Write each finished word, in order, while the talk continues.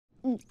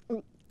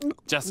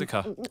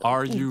Jessica,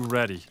 are you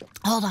ready?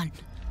 Hold on.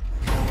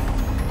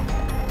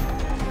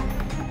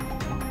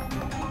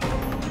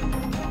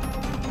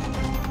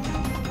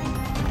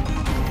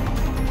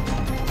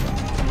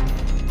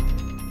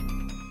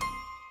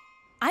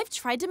 I've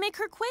tried to make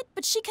her quit,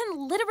 but she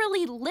can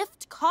literally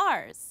lift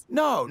cars.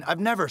 No, I've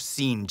never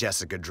seen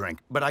Jessica drink,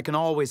 but I can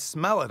always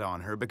smell it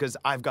on her because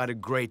I've got a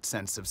great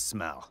sense of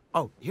smell.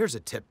 Oh, here's a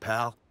tip,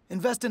 pal.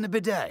 Invest in a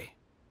bidet.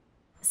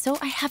 So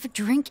I have a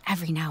drink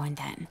every now and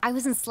then. I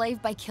was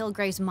enslaved by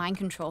Kilgrave's mind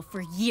control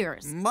for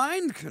years.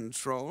 Mind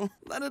control?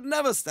 That'd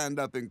never stand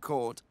up in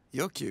court.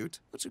 You're cute.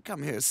 Why don't you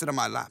come here, sit on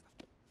my lap?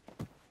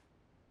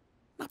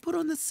 Now put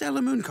on the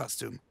Sailor Moon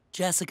costume.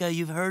 Jessica,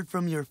 you've heard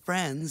from your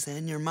friends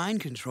and your mind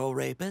control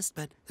rapist,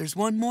 but there's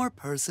one more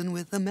person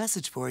with a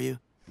message for you.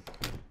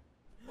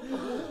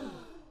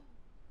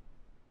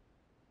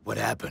 What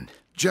happened?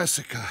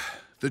 Jessica,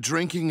 the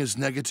drinking is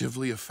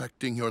negatively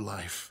affecting your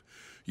life.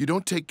 You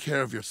don't take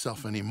care of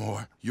yourself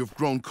anymore. You've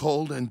grown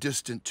cold and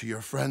distant to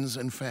your friends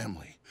and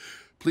family.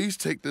 Please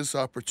take this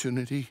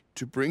opportunity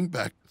to bring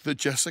back the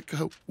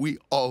Jessica we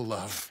all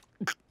love.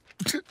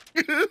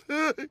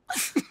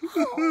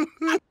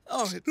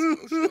 Oh, it's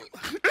emotional.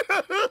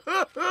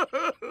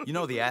 You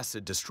know, the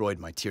acid destroyed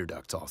my tear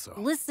ducts also.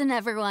 Listen,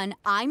 everyone,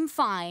 I'm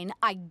fine.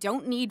 I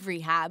don't need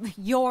rehab.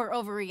 You're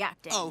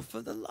overreacting. Oh,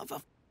 for the love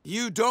of...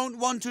 You don't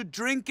want to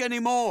drink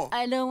anymore.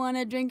 I don't want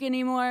to drink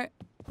anymore.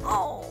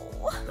 Oh.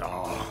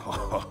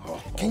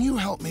 Can you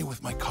help me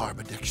with my carb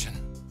addiction?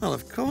 Well,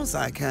 of course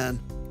I can.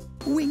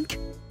 Wink.